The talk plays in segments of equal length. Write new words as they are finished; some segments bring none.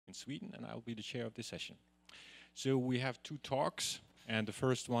in Sweden, and I'll be the chair of this session. So we have two talks, and the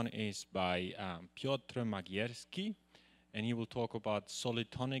first one is by Piotr Magierski, and he will talk about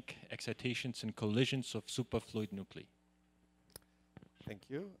solitonic excitations and collisions of superfluid nuclei. Thank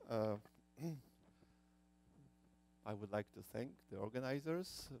you. I would like to thank the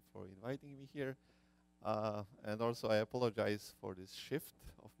organizers for inviting me here. And also I apologize for this shift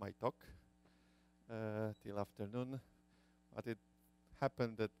of my talk till afternoon. But it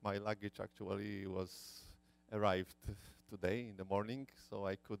happened that my luggage actually was arrived today in the morning, so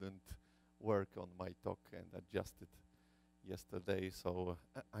I couldn't work on my talk and adjust it yesterday. So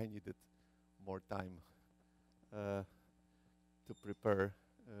I needed more time to prepare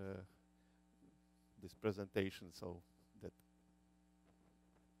this presentation, so that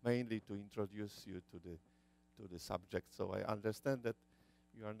mainly to introduce you to the subject. So I understand that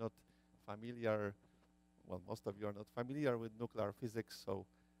you are not familiar, well, most of you are not familiar with nuclear physics, so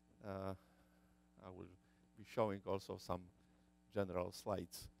I will be showing also some general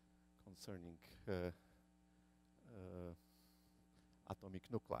slides concerning atomic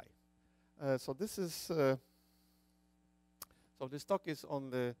nuclei. So this is so this talk is on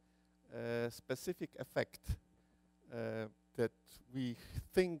the specific effect that we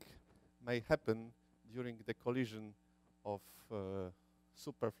think may happen during the collision of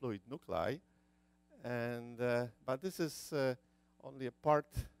superfluid nuclei, and but this is only a part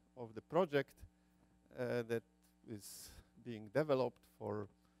of the project that is being developed for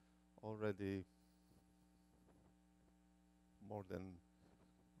already more than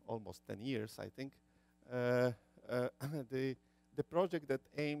almost 10 years, I think. The project that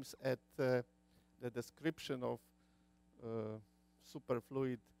aims at the description of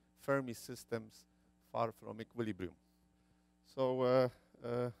superfluid Fermi systems far from equilibrium. So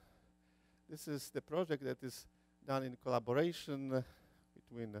this is the project that is done in collaboration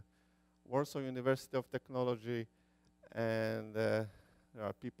between Warsaw University of Technology and there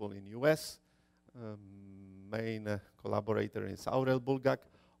are people in US. Main collaborator is Aurel Bulgak,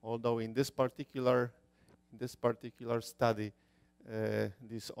 although in this particular study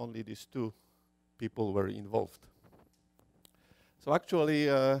only these two people were involved. So actually,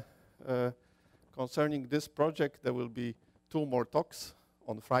 concerning this project, there will be two more talks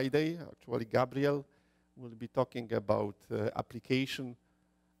on Friday. Actually, Gabriel will be talking about application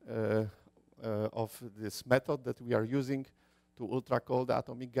of this method that we are using to ultra-cold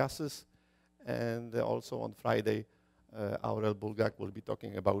atomic gases. And also on Friday, Aurel Bulgak will be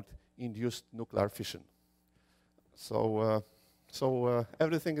talking about induced nuclear fission. So,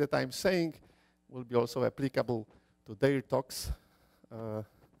 everything that I'm saying will be also applicable to their talks.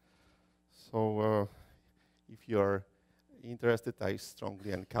 If you are interested, I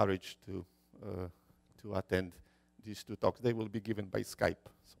strongly encourage to attend these two talks. They will be given by Skype.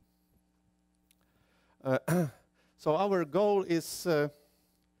 So our goal is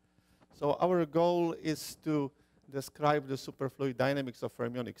to describe the superfluid dynamics of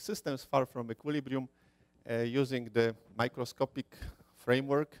fermionic systems far from equilibrium using the microscopic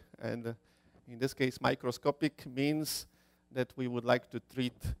framework. And in this case, microscopic means that we would like to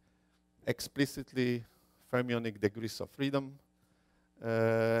treat explicitly fermionic degrees of freedom.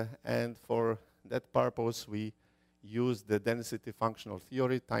 And for that purpose, we use the density functional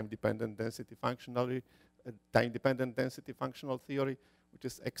theory, time-dependent density functional theory, which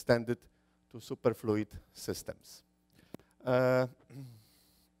is extended to superfluid systems. The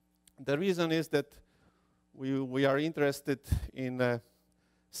reason is that we are interested in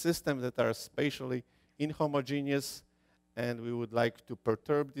systems that are spatially inhomogeneous, and we would like to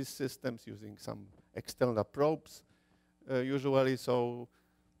perturb these systems using some external probes, usually. So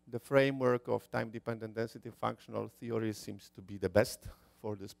the framework of time-dependent density functional theory seems to be the best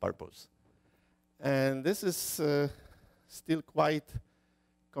for this purpose. And this is still quite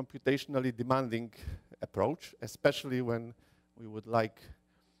computationally demanding approach, especially when we would like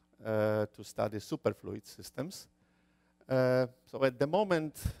to study superfluid systems. So at the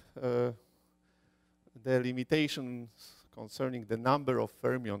moment, the limitations concerning the number of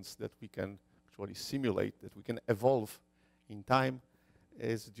fermions that we can actually simulate, that we can evolve in time,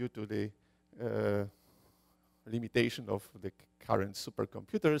 is due to the limitation of the current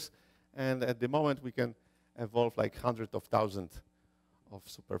supercomputers. And at the moment, we can evolve like hundreds of thousands of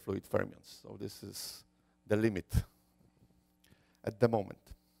superfluid fermions. So this is the limit at the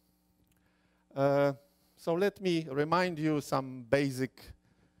moment. So let me remind you some basic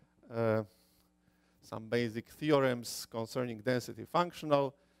theorems concerning density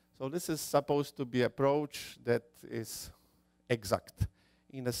functional. So this is supposed to be an approach that is exact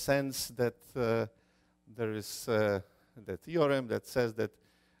in a sense that there is the theorem that says that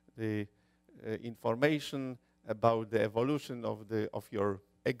the information about the evolution of your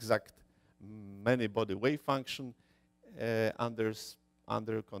exact many-body wave function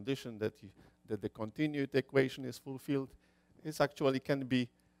under condition that the continuity equation is fulfilled. This actually can be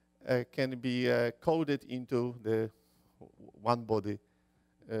coded into the one-body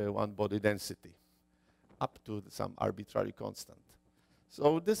density up to some arbitrary constant.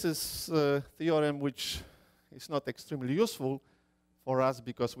 So this is a theorem which is not extremely useful for us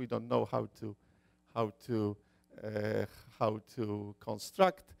because we don't know how to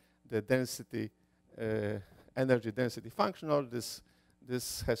construct the density energy density functional.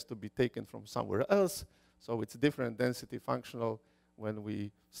 This has to be taken from somewhere else. So it's different density functional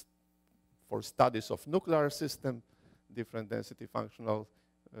when for studies of nuclear system, different density functional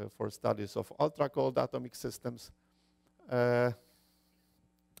for studies of ultra-cold atomic systems. But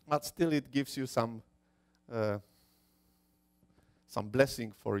still it gives you some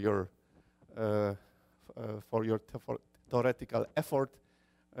blessing for your theoretical effort,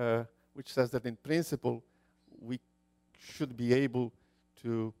 which says that in principle we should be able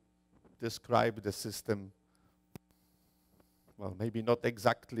to describe the system, well, maybe not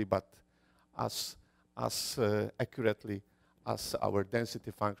exactly, but as accurately as our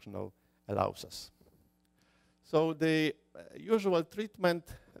density functional allows us. So the usual treatment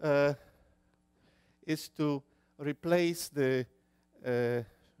is to replace the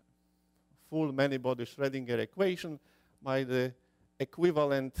full many-body Schrödinger equation by the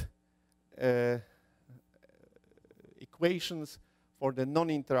equivalent equations for the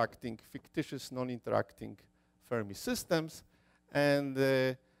non-interacting, fictitious non-interacting Fermi systems, and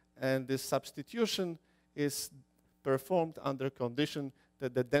this substitution is performed under condition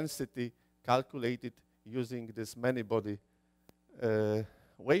that the density calculated using this many-body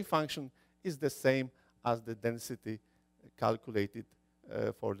wave function is the same as the density calculated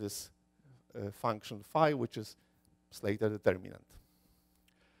for this function phi, which is Slater determinant.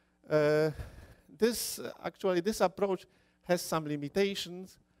 This approach has some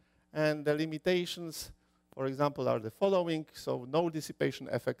limitations, and the limitations, for example, are the following. So no dissipation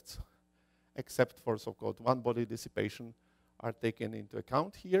effects, except for so-called one-body dissipation, are taken into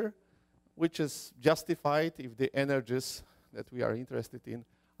account here, which is justified if the energies that we are interested in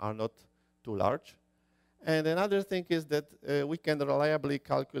are not too large. And another thing is that we can reliably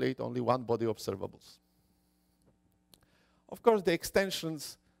calculate only one-body observables. Of course, the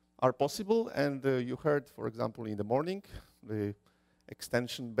extensions are possible, and you heard, for example, in the morning, the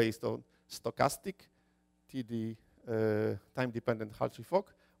extension based on stochastic TD time-dependent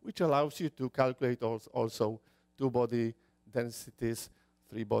Hartree-Fock, which allows you to calculate also two-body densities,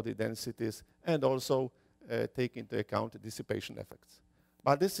 three-body densities, and also take into account dissipation effects.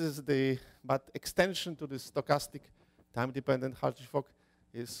 But extension to the stochastic time-dependent Hartree-Fock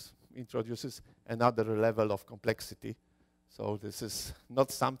introduces another level of complexity. So this is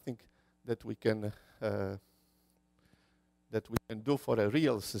not something that we can do for a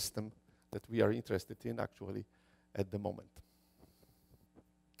real system that we are interested in actually at the moment.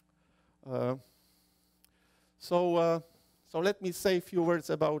 So let me say a few words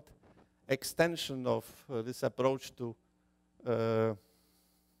about extension of this approach to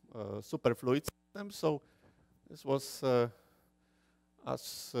superfluid systems. So this was,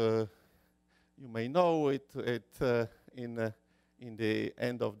 as you may know, in the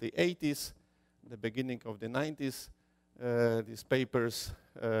end of the 80s, the beginning of the 90s, these papers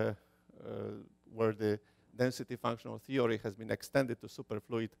where the density functional theory has been extended to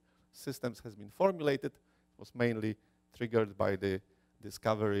superfluid systems has been formulated. It was mainly triggered by the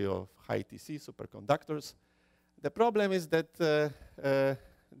discovery of high TC superconductors. The problem is that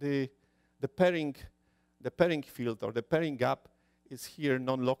the pairing field or the pairing gap is here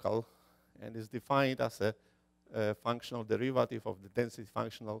non-local and is defined as a functional derivative of the density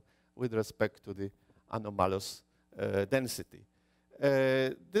functional with respect to the anomalous density.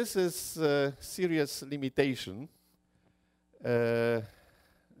 This is a serious limitation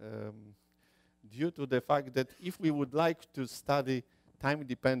due to the fact that if we would like to study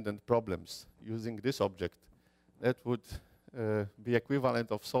time-dependent problems using this object, that would be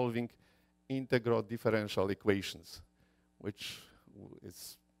equivalent of solving integral differential equations, which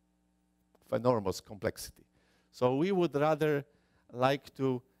is of enormous complexity. So we would rather like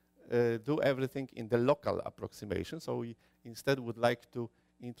to do everything in the local approximation. So we instead would like to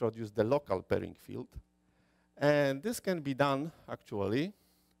introduce the local pairing field. And this can be done, actually.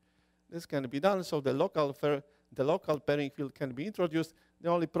 This can be done, so the local pairing field can be introduced. The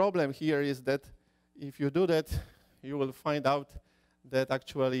only problem here is that if you do that, you will find out that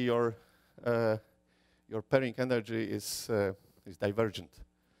actually your pairing energy is divergent.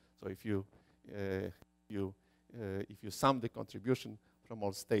 So if you sum the contribution from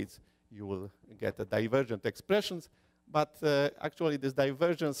all states, you will get a divergent expressions. But actually, this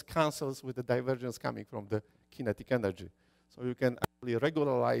divergence cancels with the divergence coming from the kinetic energy. So you can actually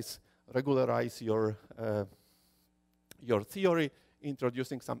regularize your theory,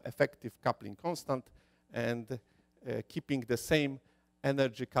 introducing some effective coupling constant and keeping the same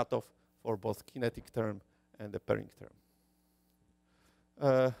energy cutoff for both kinetic term and the pairing term.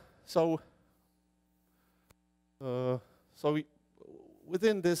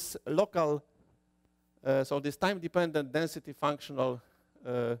 Within this local, so this time-dependent density functional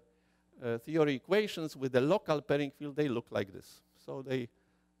theory equations with the local pairing field, they look like this. So they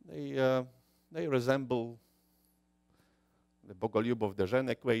resemble the Bogolyubov-Dejean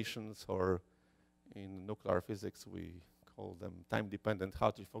equations, or in nuclear physics we call them time-dependent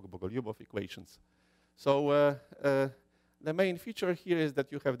Hartree-Fock-Bogolyubov equations. So the main feature here is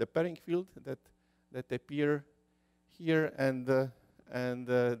that you have the pairing field that appear here, and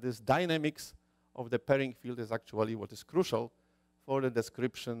this dynamics of the pairing field is actually what is crucial for the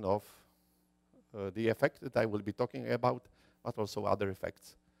description of the effect that I will be talking about, but also other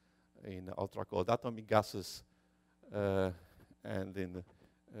effects in ultra-cold atomic gases and in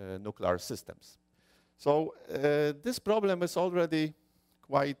nuclear systems. So this problem is already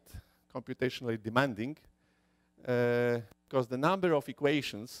quite computationally demanding because the number of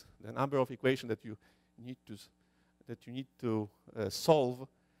equations that you need to solve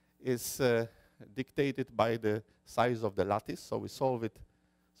is dictated by the size of the lattice. So we solve it.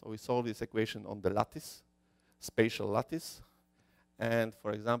 So we solve this equation on the lattice, spatial lattice. And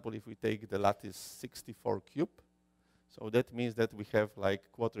for example, if we take the lattice 64 cube, so that means that we have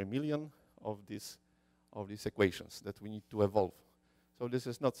like 250,000 of these equations that we need to evolve. So this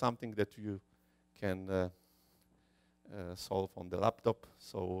is not something that you can solve on the laptop.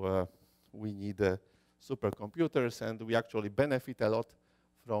 So we need supercomputers, and we actually benefit a lot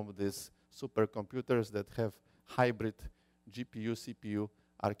from these supercomputers that have hybrid GPU-CPU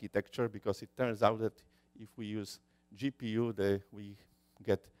architecture, because it turns out that if we use GPU, we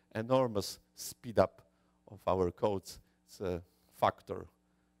get enormous speed up of our codes. It's a factor,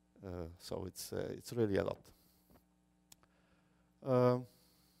 so it's really a lot.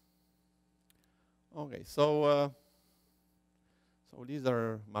 Okay, so these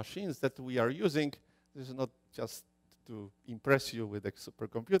are machines that we are using. This is not just to impress you with the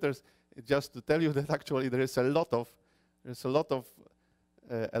supercomputers. It's just to tell you that actually there is a lot of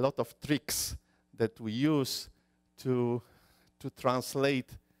tricks that we use to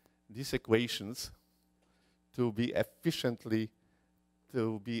translate these equations to be efficiently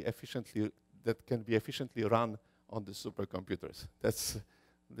that can be efficiently run on the supercomputers. This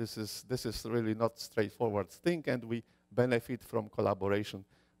is really not straightforward thing, and we benefit from collaboration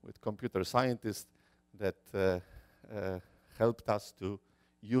with computer scientists that helped us to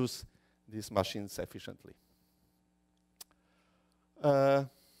use these machines efficiently.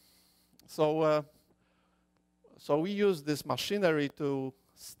 So we use this machinery to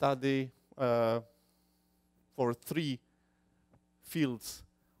study for 3 fields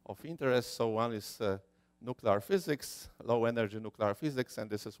of interest. So one is nuclear physics, low energy nuclear physics, and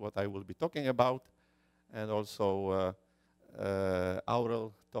this is what I will be talking about. And also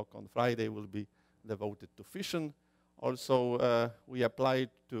our talk on Friday will be devoted to fission. Also, we applied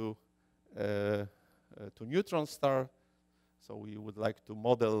to neutron star. So we would like to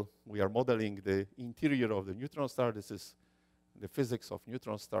model, we are modeling the interior of the neutron star. This is the physics of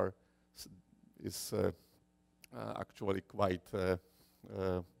neutron star is actually quite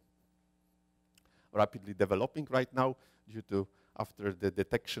rapidly developing right now due to after the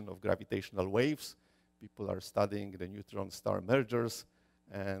detection of gravitational waves. People are studying the neutron star mergers,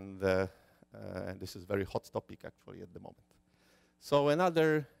 and this is a very hot topic actually at the moment. So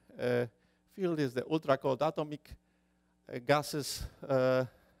another field is the ultra-cold atomic gases,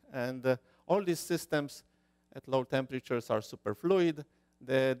 and all these systems at low temperatures are superfluid.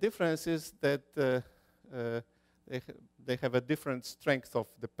 The difference is that they have a different strength of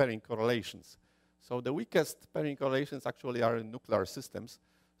the pairing correlations. So the weakest pairing correlations actually are in nuclear systems.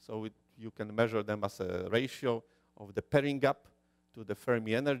 So you can measure them as a ratio of the pairing gap to the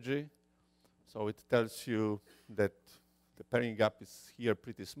Fermi energy. So it tells you that the pairing gap is here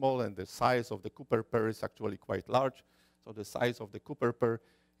pretty small, and the size of the Cooper pair is actually quite large. So the size of the Cooper pair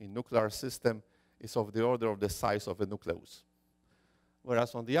in nuclear system is of the order of the size of a nucleus.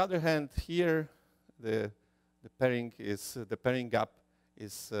 Whereas on the other hand, here the pairing gap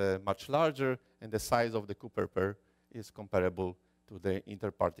is much larger, and the size of the Cooper pair is comparable to the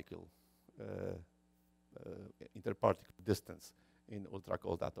interparticle distance in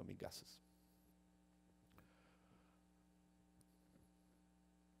ultra-cold atomic gases.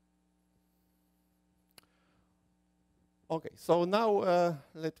 Okay, so now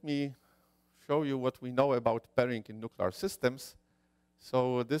let me show you what we know about pairing in nuclear systems.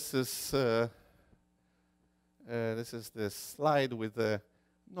 So this is the slide with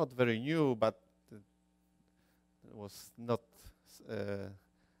not very new, but it was not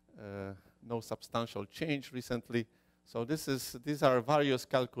no substantial change recently. So these are various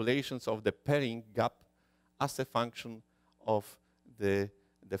calculations of the pairing gap as a function of the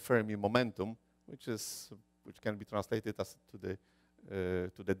Fermi momentum, which can be translated as to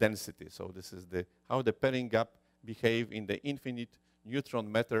the density. So this is how the pairing gap behave in the infinite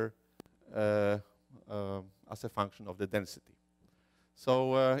neutron matter as a function of the density.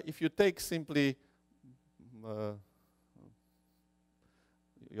 So if you take simply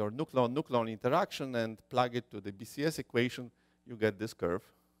your nucleon interaction and plug it to the BCS equation, you get this curve.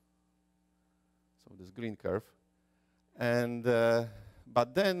 So this green curve. And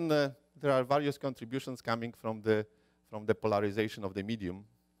but then there are various contributions coming from the polarization of the medium.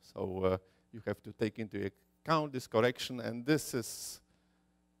 So you have to take into account this correction, and this is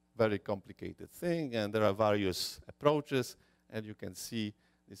very complicated thing, and there are various approaches, and you can see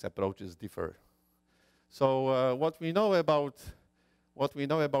these approaches differ. So what we know about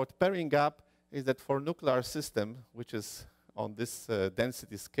pairing gap is that for nuclear system, which is on this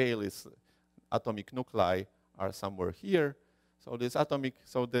density scale, is atomic nuclei are somewhere here. So this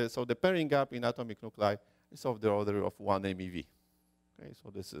the pairing gap in atomic nuclei is of the order of 1 MeV. Okay, so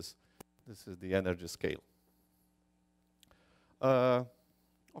this is the energy scale.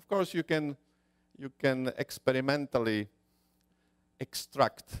 Of course, you can experimentally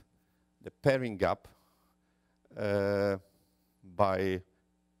extract the pairing gap by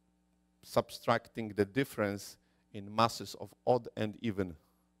subtracting the difference in masses of odd and even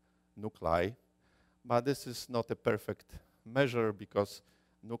nuclei. But this is not a perfect measure, because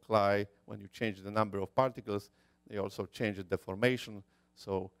nuclei, when you change the number of particles, they also change the deformation.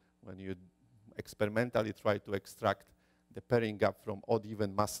 So when you experimentally try to extract the pairing gap from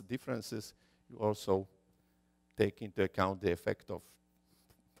odd-even mass differences, you also take into account the effect of,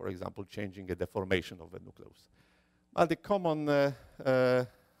 for example, changing a deformation of a nucleus. But the common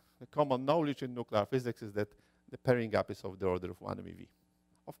knowledge in nuclear physics is that the pairing gap is of the order of 1 MeV.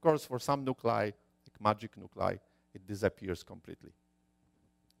 Of course, for some nuclei, like magic nuclei, it disappears completely.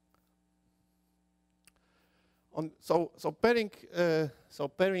 So pairing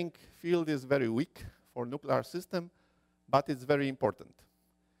field is very weak for nuclear system, but it's very important.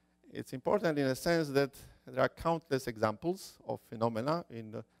 It's important in a sense that there are countless examples of phenomena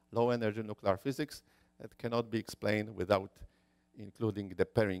in low energy nuclear physics that cannot be explained without including the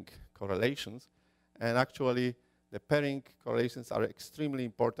pairing correlations. And actually, the pairing correlations are extremely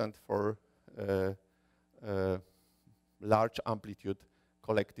important for large amplitude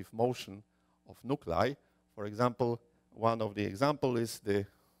collective motion of nuclei. For example, one of the examples is the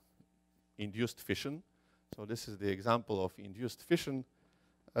induced fission. So this is the example of induced fission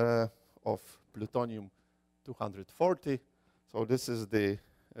of plutonium-240. So this is the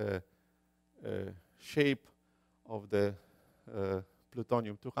shape of the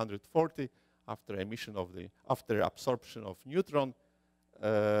plutonium-240 after absorption of neutron,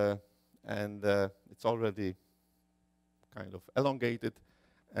 and it's already kind of elongated.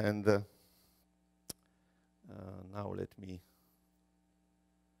 And now let me,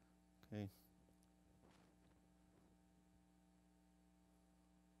 okay.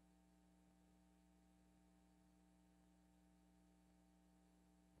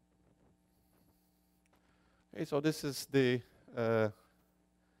 Okay, so this is the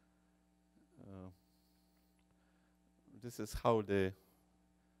this is how the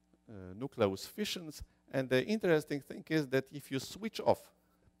nucleus fissions. And the interesting thing is that if you switch off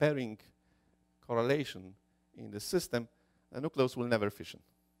pairing correlation in the system, the nucleus will never fission.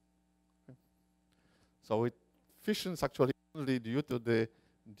 Okay. So it fissions actually only due to the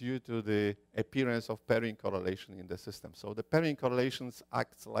appearance of pairing correlation in the system. So the pairing correlations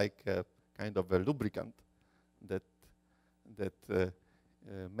acts like a kind of a lubricant that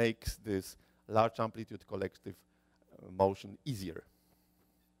makes this large amplitude collective motion easier.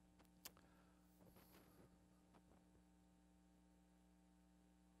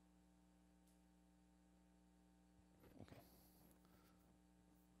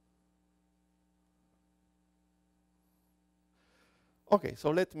 Okay,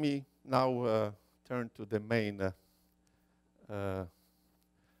 so let me now turn to the main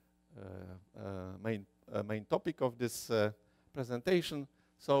topic of this presentation.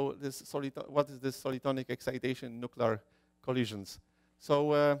 So what is this solitonic excitation in nuclear collisions?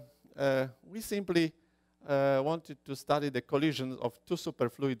 So we simply wanted to study the collisions of two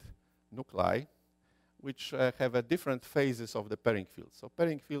superfluid nuclei, which have a different phases of the pairing field. So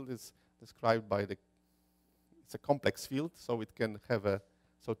pairing field is described by it's a complex field, so it can have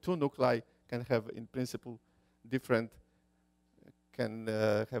so two nuclei can have, in principle, different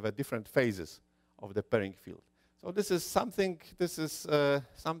phases of the pairing field. So this is something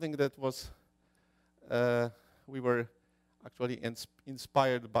that was we were actually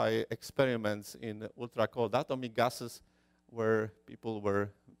inspired by experiments in ultra-cold atomic gases, where people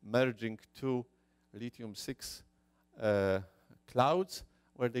were merging two lithium-6 clouds,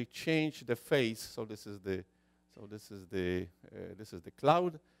 where they change the phase. So this is the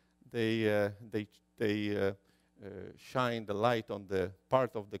cloud. They shine the light on the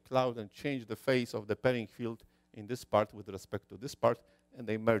part of the cloud and change the phase of the pairing field in this part with respect to this part, and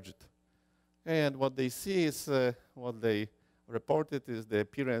they merge it. And what they see is, what they reported is the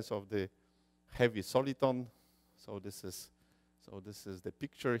appearance of the heavy soliton. So this is the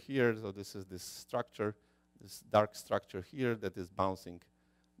picture here. So this is this structure, this dark structure here that is bouncing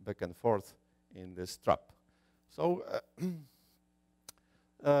back and forth in this trap. So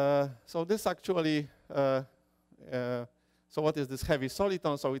so this actually, so what is this heavy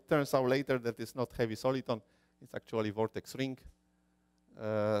soliton? So it turns out later that it's not heavy soliton. It's actually vortex ring.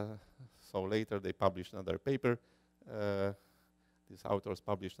 So later they published another paper. These authors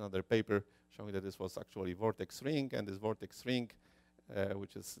published another paper showing that this was actually vortex ring, and this vortex ring,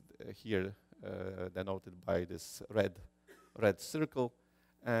 which is here denoted by this red circle,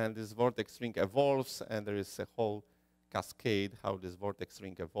 and this vortex ring evolves, and there is a whole cascade how this vortex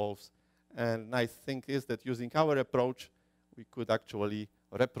ring evolves. And nice thing is that using our approach, we could actually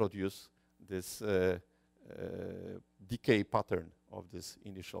reproduce this decay pattern of this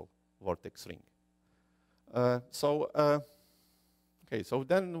initial vortex ring. So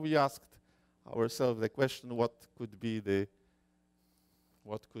then we asked ourselves the question: what could be the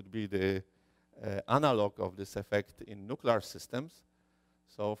analog of this effect in nuclear systems?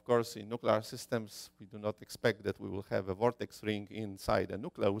 So of course, in nuclear systems, we do not expect that we will have a vortex ring inside a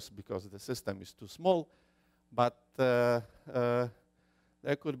nucleus because the system is too small. But there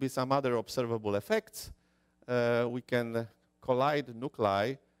could be some other observable effects. We can collide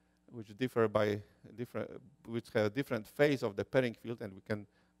nuclei which have different phase of the pairing field, and we can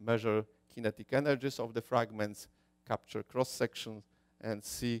measure kinetic energies of the fragments, capture cross sections, and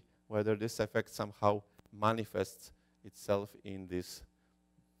see whether this effect somehow manifests itself in these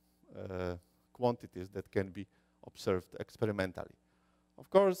quantities that can be observed experimentally. Of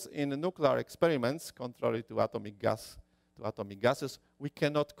course, in nuclear experiments, contrary to atomic gases, we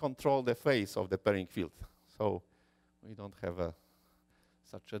cannot control the phase of the pairing field. So we don't have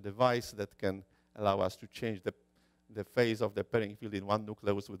such a device that can allow us to change the phase of the pairing field in one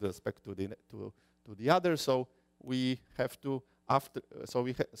nucleus with respect to the other. So we have to after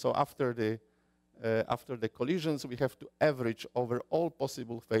the collisions, we have to average over all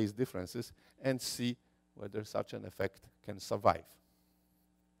possible phase differences and see whether such an effect can survive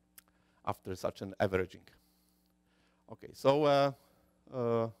after such an averaging. Okay, so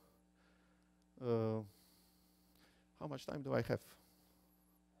how much time do I have?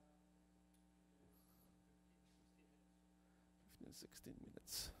 16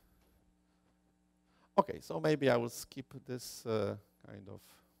 minutes. Okay, so maybe I will skip this kind of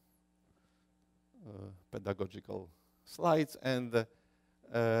pedagogical slides and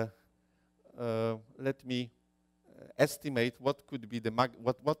let me estimate what could be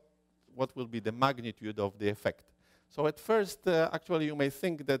what will be the magnitude of the effect. So at first, actually, you may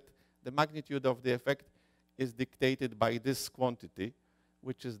think that the magnitude of the effect is dictated by this quantity,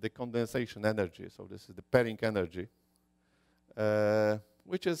 which is the condensation energy. So this is the pairing energy,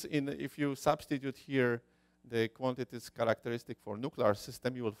 which is if you substitute here the quantities characteristic for nuclear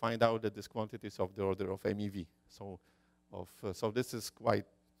system, you will find out that this quantity is of the order of MeV. So this is quite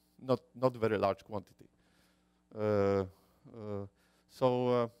not very large quantity.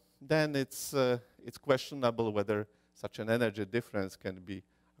 Then it's questionable whether such an energy difference can be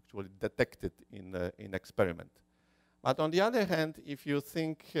actually detected in experiment. But on the other hand, if you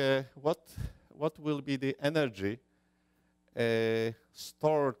think what will be the energy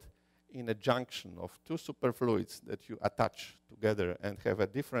stored in a junction of two superfluids that you attach together and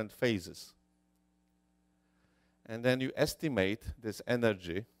have different phases, and then you estimate this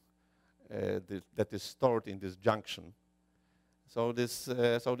energy that is stored in this junction. So this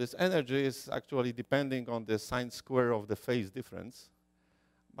energy is actually depending on the sine square of the phase difference.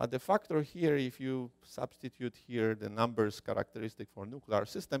 But the factor here, if you substitute here the numbers characteristic for nuclear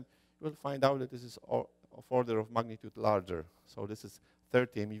system, you will find out that this is order of magnitude larger. So this is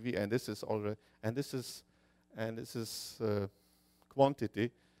 30 MeV, and this is already, and this is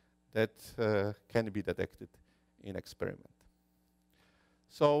quantity that can be detected in experiment.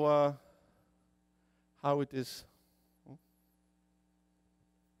 So how it is?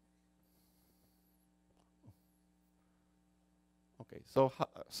 Okay,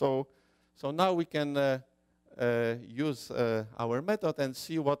 so now we can use our method and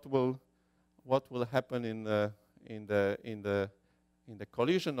see what will happen in the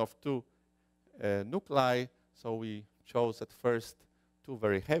collision of two nuclei. So we chose at first two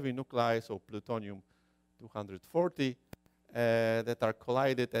very heavy nuclei, so plutonium 240, that are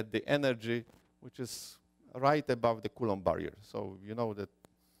collided at the energy which is right above the Coulomb barrier. So you know that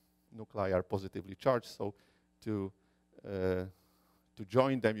nuclei are positively charged, so to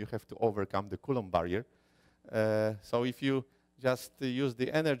join them you have to overcome the Coulomb barrier. So if you just use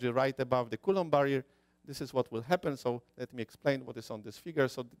the energy right above the Coulomb barrier, this is what will happen. So let me explain what is on this figure.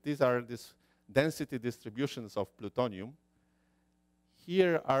 So these are these density distributions of plutonium.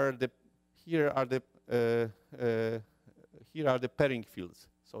 Here are the pairing fields.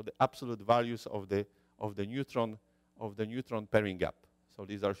 So the absolute values of the neutron pairing gap. So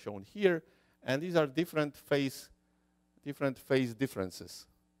these are shown here, and these are different phase differences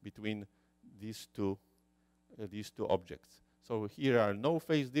between these two objects. So here are no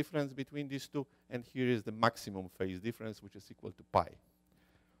phase difference between these two, and here is the maximum phase difference, which is equal to pi.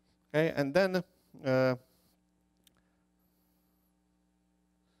 Okay, and then okay, I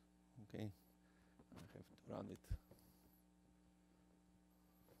have to run it.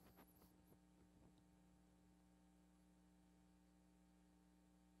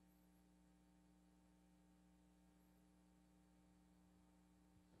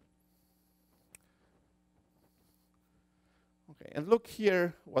 Okay, and look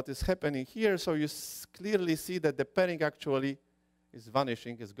here what is happening here. So you clearly see that the pairing actually is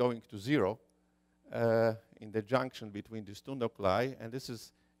vanishing, is going to zero in the junction between these two nuclei, and this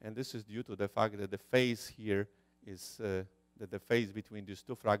is due to the fact that the phase here is that the phase between these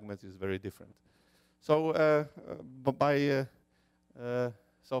two fragments is very different. So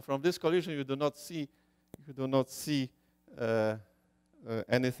so from this collision you do not see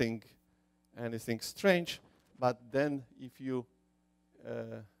anything strange. But then if you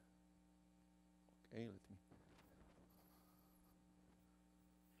okay, let me.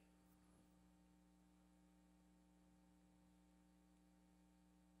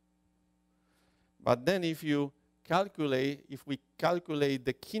 But then if we calculate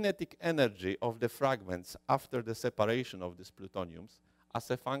the kinetic energy of the fragments after the separation of these plutoniums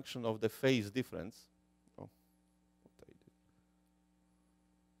as a function of the phase difference,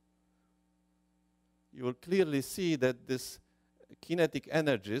 you will clearly see that this kinetic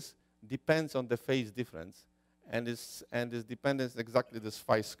energies depends on the phase difference, and this dependence exactly this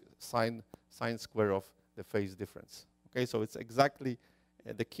sine square of the phase difference. Okay, so it's exactly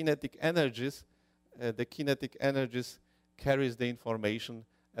the kinetic energies. The kinetic energies carries the information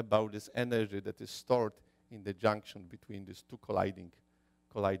about this energy that is stored in the junction between these two colliding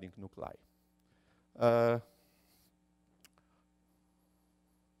nuclei.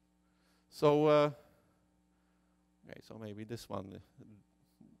 Okay, so maybe this one.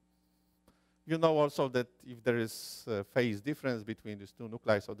 You know also that if there is phase difference between these two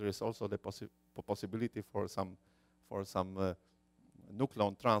nuclei, so there is also the possibility for some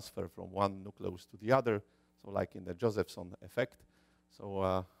nucleon transfer from one nucleus to the other, so like in the Josephson effect.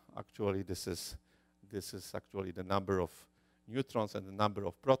 So actually this is actually the number of neutrons and the number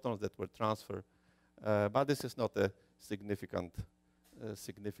of protons that were transferred, but this is not a significant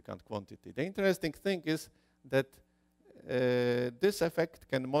quantity. The interesting thing is that this effect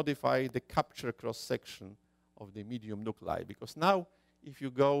can modify the capture cross-section of the medium nuclei, because now if you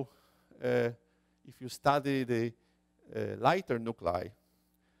study the lighter nuclei,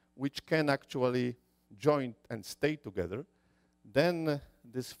 which can actually join and stay together, then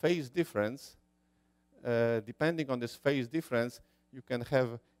this phase difference, depending on this phase difference, you can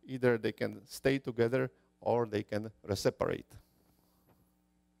have either they can stay together or they can separate.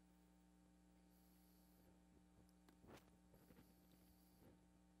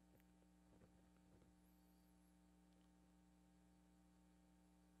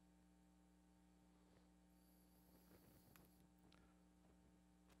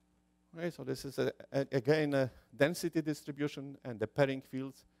 Okay, so this is again a density distribution and the pairing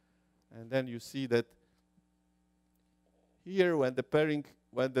fields, and then you see that here when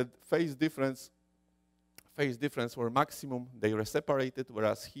the phase difference were maximum, they were separated,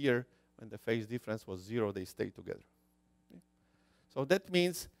 whereas here when the phase difference was zero, they stay together. Okay? So that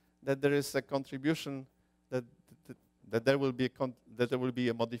means that there is a contribution that that there will be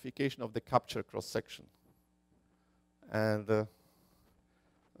a modification of the capture cross section, and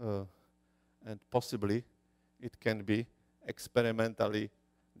possibly it can be experimentally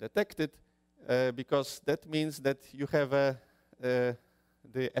detected, because that means that you have the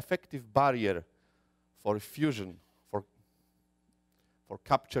effective barrier for fusion, for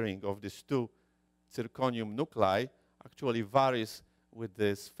capturing of these two zirconium nuclei actually varies with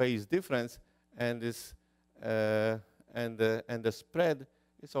this phase difference, and this and the spread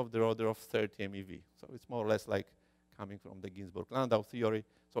is of the order of 30 MeV. So it's more or less like coming from the Ginzburg-Landau theory.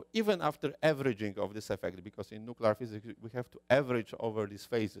 So even after averaging of this effect, because in nuclear physics we have to average over these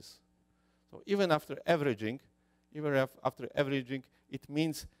phases. So even after averaging, it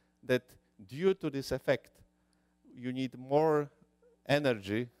means that due to this effect, you need more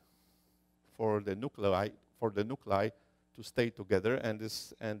energy for the nuclei to stay together, and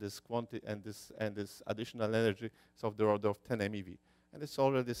this additional energy is of the order of 10 MeV, and it's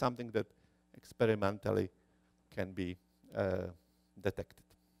already something that experimentally can be detected.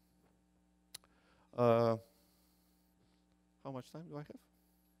 How much time do I have?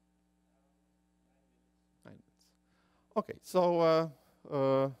 9 minutes. Okay, so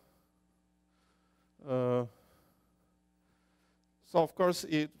so of course,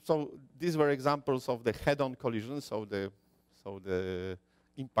 so these were examples of the head-on collisions. So the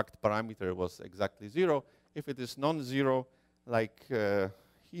impact parameter was exactly 0. If it is non-zero, like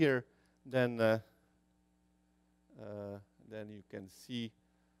here, then you can see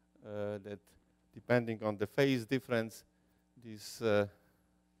that depending on the phase difference, the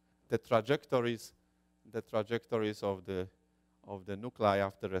trajectories of the nuclei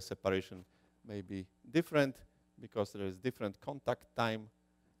after a separation may be different, because there is different contact time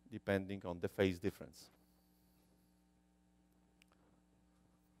depending on the phase difference.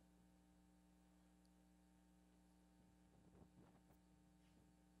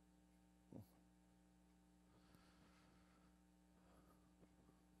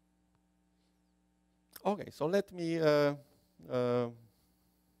 Okay, so let me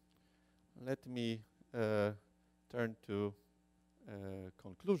turn to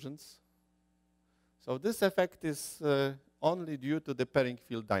conclusions. So this effect is only due to the pairing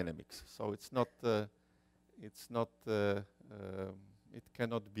field dynamics. So it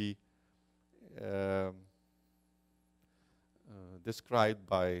cannot be described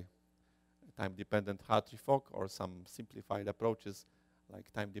by time-dependent Hartree-Fock or some simplified approaches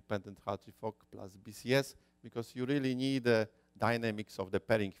like time-dependent Hartree-Fock plus BCS, because you really need dynamics of the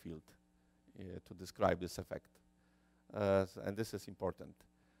pairing field to describe this effect. And this is important.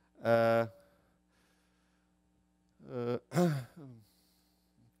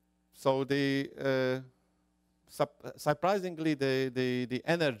 So surprisingly, the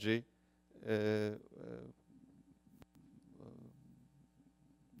energy, the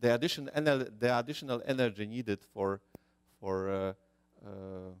additional energy needed for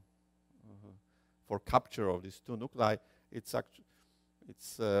capture of these two nuclei, it's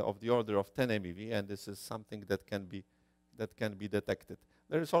of the order of 10 MeV, and this is something that can be detected.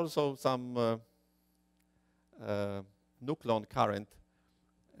 There is also some nucleon current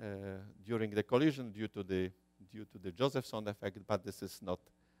during the collision due to the Josephson effect, but this is not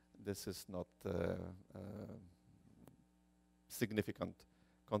significant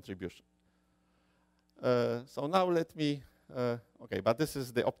contribution. So now let me okay, but this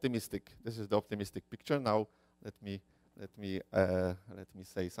is the optimistic picture. Now let me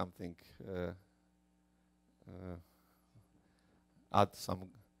say something, add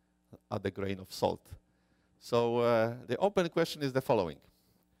a grain of salt. So the open question is the following.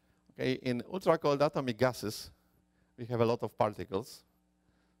 Okay, in ultra-cold atomic gases, we have a lot of particles.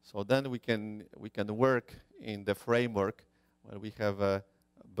 So then we can work in the framework where we have a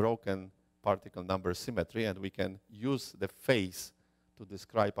broken particle number symmetry, and we can use the phase to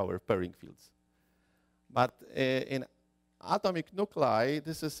describe our pairing fields. But in atomic nuclei,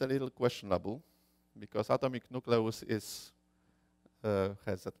 this is a little questionable, because atomic nucleus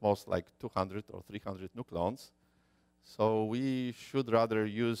has at most like 200 or 300 nucleons. So we should rather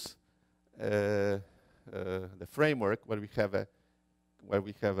use the framework where we have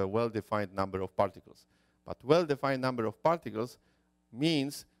a well-defined number of particles. But well-defined number of particles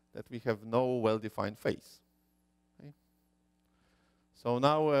means that we have no well-defined phase. Okay? So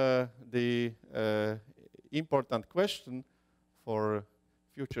now the important question for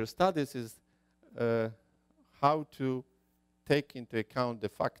future studies is how to take into account the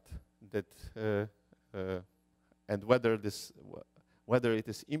fact that and whether it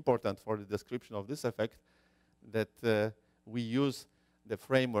is important for the description of this effect that we use the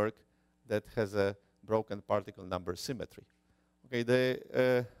framework that has a broken particle number symmetry.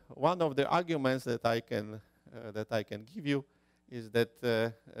 Okay, one of the arguments that I can give you is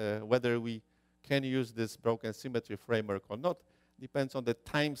that whether we can use this broken symmetry framework or not depends on the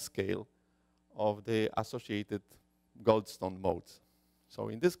time scale of the associated Goldstone modes. So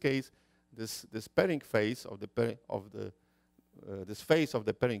in this case, this pairing phase of this phase of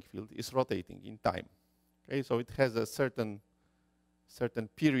the pairing field is rotating in time. Okay, so it has a certain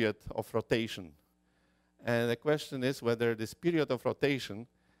period of rotation, and the question is whether this period of rotation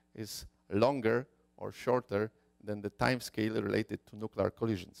is longer or shorter than the time scale related to nuclear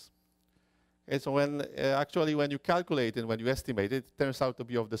collisions. Okay, so actually when you calculate it, when you estimate it, it turns out to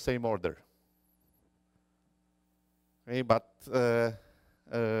be of the same order. Okay, but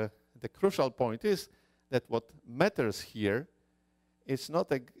the crucial point is that what matters here is not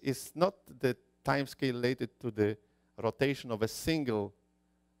the time scale related to the rotation of a single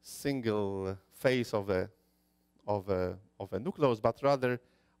phase of a nucleus, but rather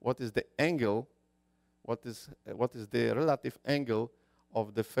what is the angle, what is the relative angle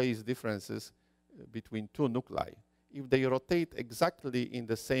of the phase differences between two nuclei. If they rotate exactly in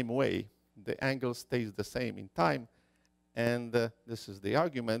the same way, the angle stays the same in time, and this is the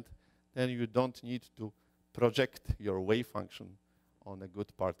argument, then you don't need to project your wave function on a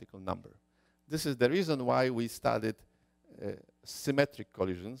good particle number. This is the reason why we studied symmetric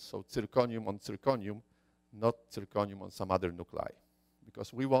collisions, so zirconium on zirconium, not zirconium on some other nuclei,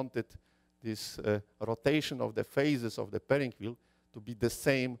 because we wanted this rotation of the phases of the pairing field to be the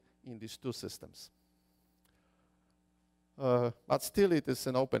same in these two systems. But still it is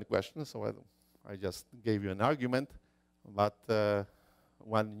an open question, so I just gave you an argument, but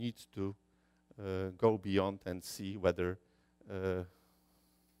one needs to go beyond and see whether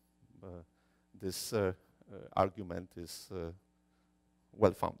this argument is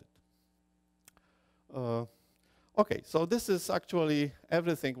well-founded. Okay, so this is actually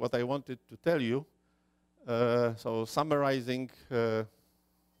everything what I wanted to tell you. So summarizing,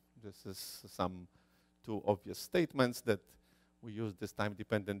 this is some two obvious statements that we use this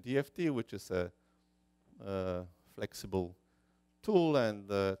time-dependent DFT, which is a flexible tool and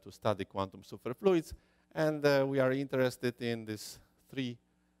to study quantum superfluids. And we are interested in these three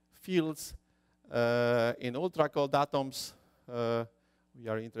fields. In ultra-cold atoms, we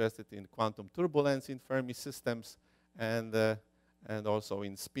are interested in quantum turbulence in Fermi systems and also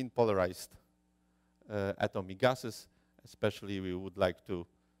in spin-polarized atomic gases. Especially, we would like to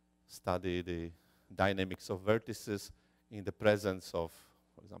study the dynamics of vertices in the presence of,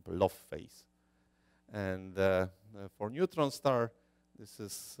 for example, Love phase. And for neutron star, this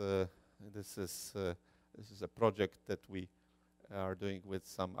is a project that we are doing with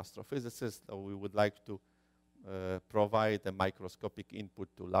some astrophysicists. So we would like to provide a microscopic input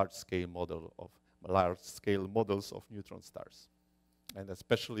to large-scale models of neutron stars. And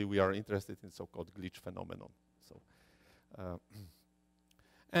especially, we are interested in so-called glitch phenomenon. So,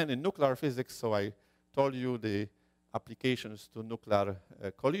 and in nuclear physics, so I told you the applications to nuclear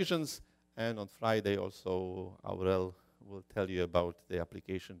collisions. And on Friday also, Aurel will tell you about the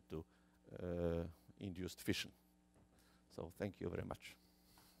application to induced fission. So thank you very much.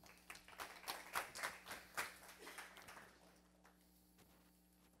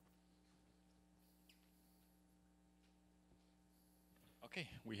 Okay,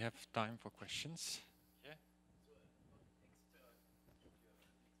 we have time for questions. Yeah.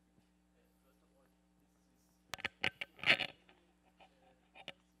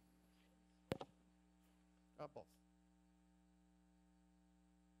 Both.